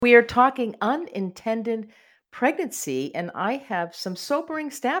We are talking unintended pregnancy, and I have some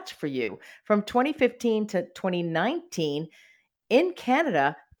sobering stats for you. From 2015 to 2019, in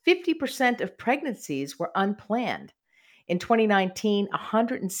Canada, 50% of pregnancies were unplanned. In 2019,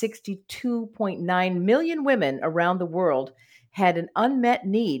 162.9 million women around the world had an unmet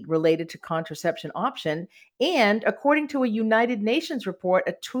need related to contraception option. And according to a United Nations report,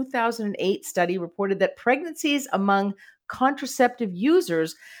 a 2008 study reported that pregnancies among contraceptive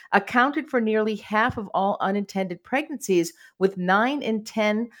users accounted for nearly half of all unintended pregnancies, with 9 in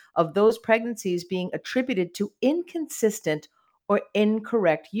 10 of those pregnancies being attributed to inconsistent or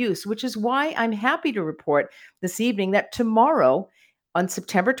incorrect use, which is why I'm happy to report this evening that tomorrow, on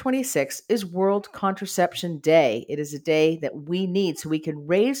September 26th, is World Contraception Day. It is a day that we need so we can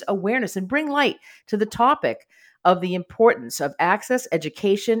raise awareness and bring light to the topic of the importance of access,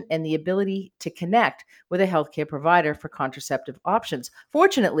 education, and the ability to connect with a healthcare provider for contraceptive options.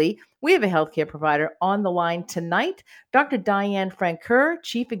 Fortunately, we have a healthcare provider on the line tonight, Dr. Diane Francoeur,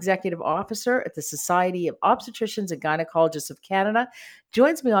 Chief Executive Officer at the Society of Obstetricians and Gynecologists of Canada,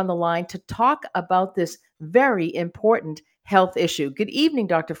 joins me on the line to talk about this very important health issue. Good evening,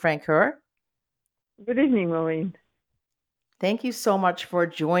 Dr. Francoeur. Good evening, Maureen. Thank you so much for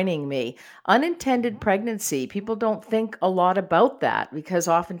joining me. Unintended pregnancy, people don't think a lot about that because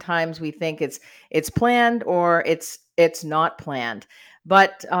oftentimes we think it's planned or it's not planned.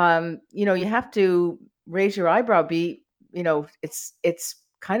 But you have to raise your eyebrow. It's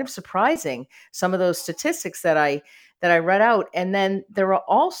kind of surprising some of those statistics that I read out, and then there are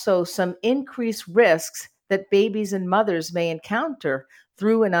also some increased risks that babies and mothers may encounter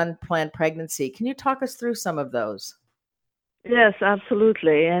through an unplanned pregnancy. Can you talk us through some of those? Yes,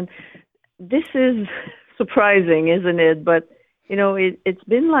 absolutely. And this is surprising, isn't it? But, it's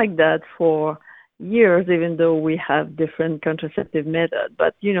been like that for years, even though we have different contraceptive methods.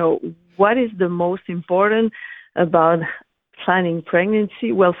 But, what is the most important about planning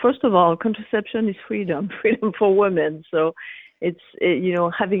pregnancy? Well, first of all, contraception is freedom, freedom for women. So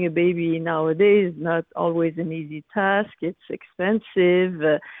having a baby nowadays is not always an easy task. It's expensive.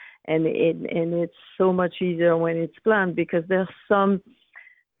 And it's so much easier when it's planned because there's some,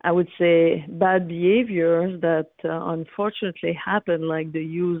 I would say, bad behaviors that unfortunately happen, like the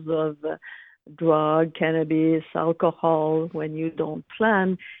use of drug, cannabis, alcohol when you don't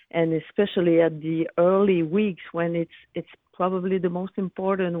plan, and especially at the early weeks when it's probably the most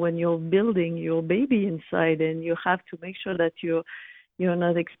important when you're building your baby inside, and you have to make sure that you're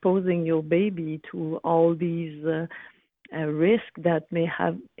not exposing your baby to all these risk that may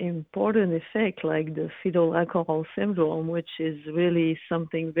have important effect, like the fetal alcohol syndrome, which is really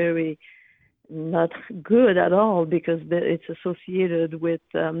something very not good at all because it's associated with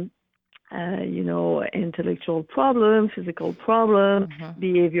intellectual problem, physical problem,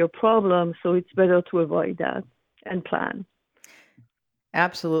 behavior problem. So it's better to avoid that and plan.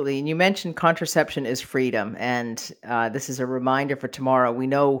 Absolutely. And you mentioned contraception is freedom. And this is a reminder for tomorrow. We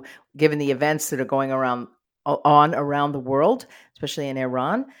know, given the events that are going around the world, especially in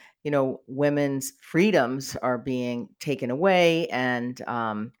Iran, women's freedoms are being taken away, and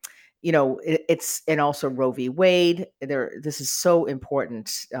it's and also Roe v. Wade. This is so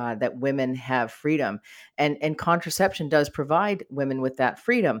important that women have freedom, and contraception does provide women with that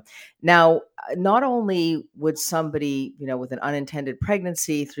freedom. Now, not only would somebody, with an unintended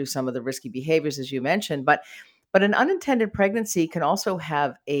pregnancy through some of the risky behaviors, as you mentioned, but an unintended pregnancy can also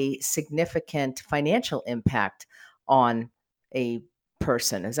have a significant financial impact on a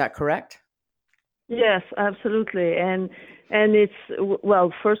person. Is that correct? Yes, absolutely. And it's,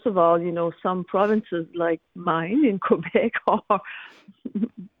 well, first of all, some provinces like mine in Quebec are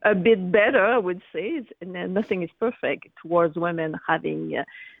a bit better, I would say. And then nothing is perfect towards women having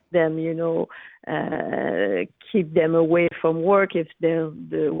them, keep them away from work if the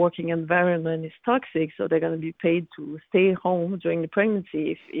working environment is toxic. So they're going to be paid to stay home during the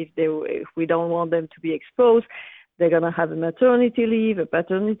pregnancy. If we don't want them to be exposed, they're going to have a maternity leave, a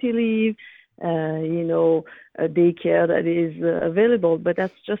paternity leave, a daycare that is available. But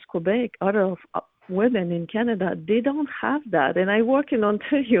that's just Quebec. Other women in Canada, they don't have that. And I work in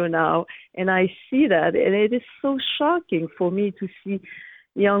Ontario now, and I see that. And it is so shocking for me to see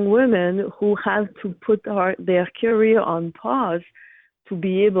young women who have to put their career on pause to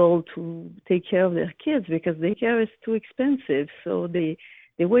be able to take care of their kids because daycare is too expensive. So they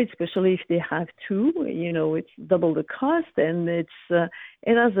wait, especially if they have two. It's double the cost, and it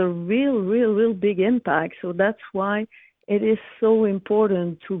has a real big impact. So that's why it is so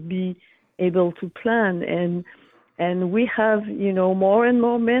important to be able to plan. And we have, more and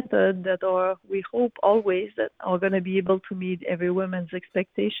more methods that are, we hope always, that are going to be able to meet every woman's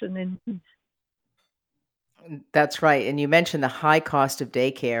expectation and needs. That's right. And you mentioned the high cost of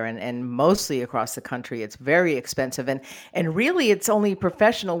daycare, and mostly across the country, it's very expensive. And really, it's only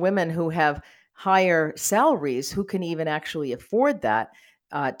professional women who have higher salaries who can even actually afford that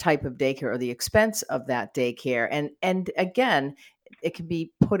type of daycare or the expense of that daycare. And again, it can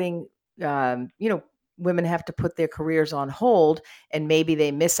be putting, women have to put their careers on hold, and maybe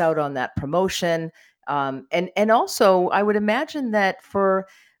they miss out on that promotion. And also, I would imagine that for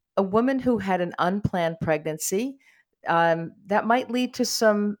a woman who had an unplanned pregnancy, that might lead to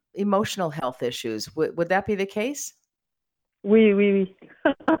some emotional health issues. Would that be the case? We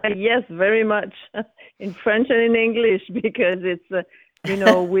yes, very much in French and in English because it's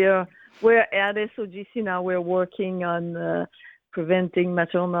we're at SOGC now. We're working on preventing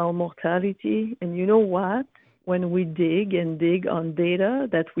maternal mortality, and you know what? When we dig on data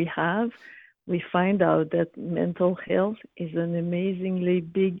that we have, we find out that mental health is an amazingly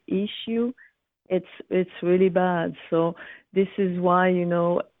big issue. It's really bad. So this is why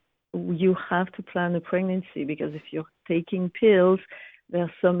you have to plan a pregnancy, because if you're taking pills,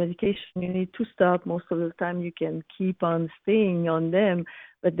 there's some medication you need to stop. Most of the time you can keep on staying on them,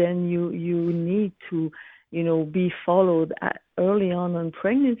 but then you need to be followed early on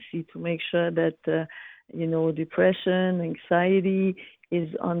pregnancy to make sure that depression, anxiety is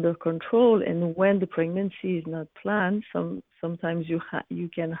under control. And when the pregnancy is not planned, sometimes you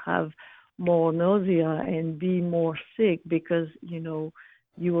can have more nausea and be more sick because you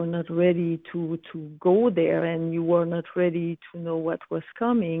were not ready to go there, and you were not ready to know what was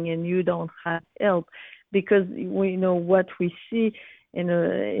coming, and you don't have help. Because we know what we see in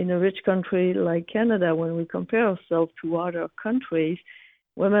a rich country like Canada, when we compare ourselves to other countries,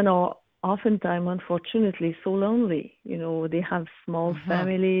 women are oftentimes, unfortunately, so lonely. They have small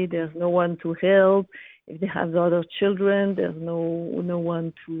family, there's no one to help. If they have other children, there's no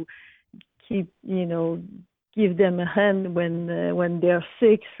one to keep, give them a hand when they're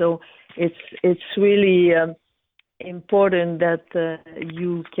sick. So it's really important that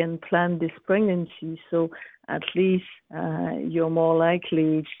you can plan this pregnancy. So at least you're more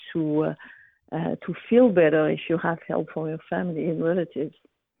likely to feel better if you have help from your family and relatives.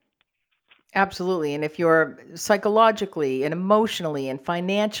 Absolutely. And if you're psychologically and emotionally and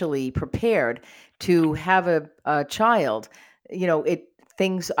financially prepared to have a child,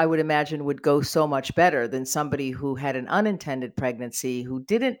 things I would imagine would go so much better than somebody who had an unintended pregnancy, who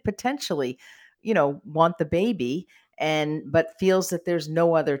didn't potentially, want the baby but feels that there's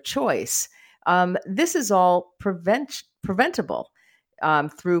no other choice. This is all preventable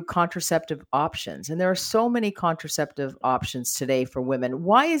through contraceptive options. And there are so many contraceptive options today for women.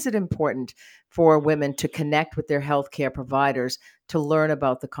 Why is it important for women to connect with their healthcare providers to learn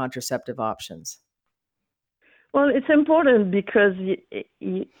about the contraceptive options? Well, it's important because,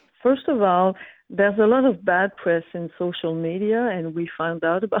 first of all, there's a lot of bad press in social media, and we found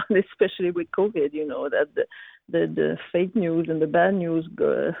out about it, especially with COVID, that the fake news and the bad news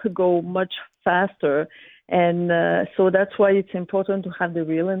go much faster. And so that's why it's important to have the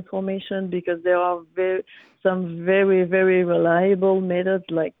real information, because there are some very, very reliable methods,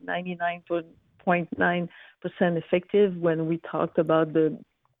 like 99.9% effective when we talked about the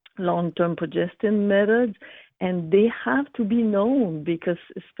long-term progestin methods. And they have to be known, because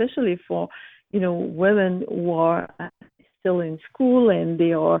especially for, women who are still in school and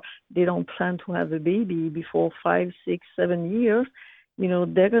they don't plan to have a baby before 5, 6, 7 years,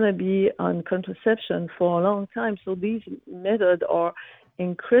 they're going to be on contraception for a long time. So these methods are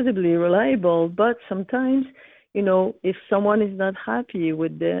incredibly reliable, but sometimes, if someone is not happy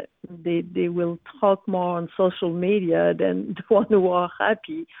with they will talk more on social media than the one who are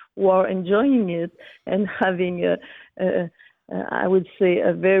happy, who are enjoying it and having I would say,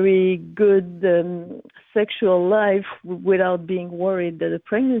 a very good sexual life without being worried that a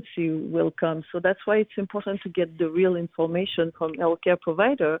pregnancy will come. So that's why it's important to get the real information from healthcare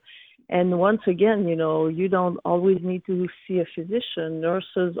provider. And once again, you don't always need to see a physician.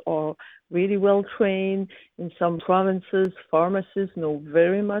 Nurses are really well trained. In some provinces, pharmacists know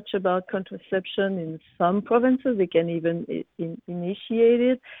very much about contraception. In some provinces, they can even initiate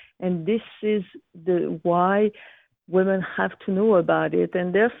it. And this is why women have to know about it.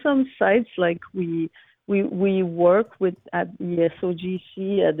 And there's some sites like we work with at the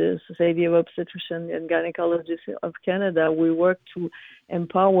SOGC, at the Society of Obstetricians and Gynecologists of Canada. We work to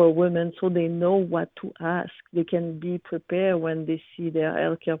empower women so they know what to ask. They can be prepared when they see their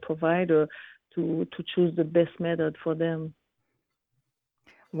healthcare provider to choose the best method for them.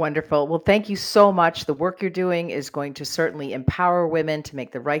 Wonderful. Well, thank you so much. The work you're doing is going to certainly empower women to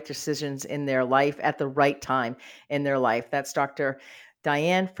make the right decisions in their life at the right time in their life. That's Dr.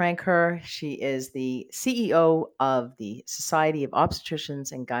 Diane Franker. She is the CEO of the Society of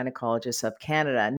Obstetricians and Gynecologists of Canada.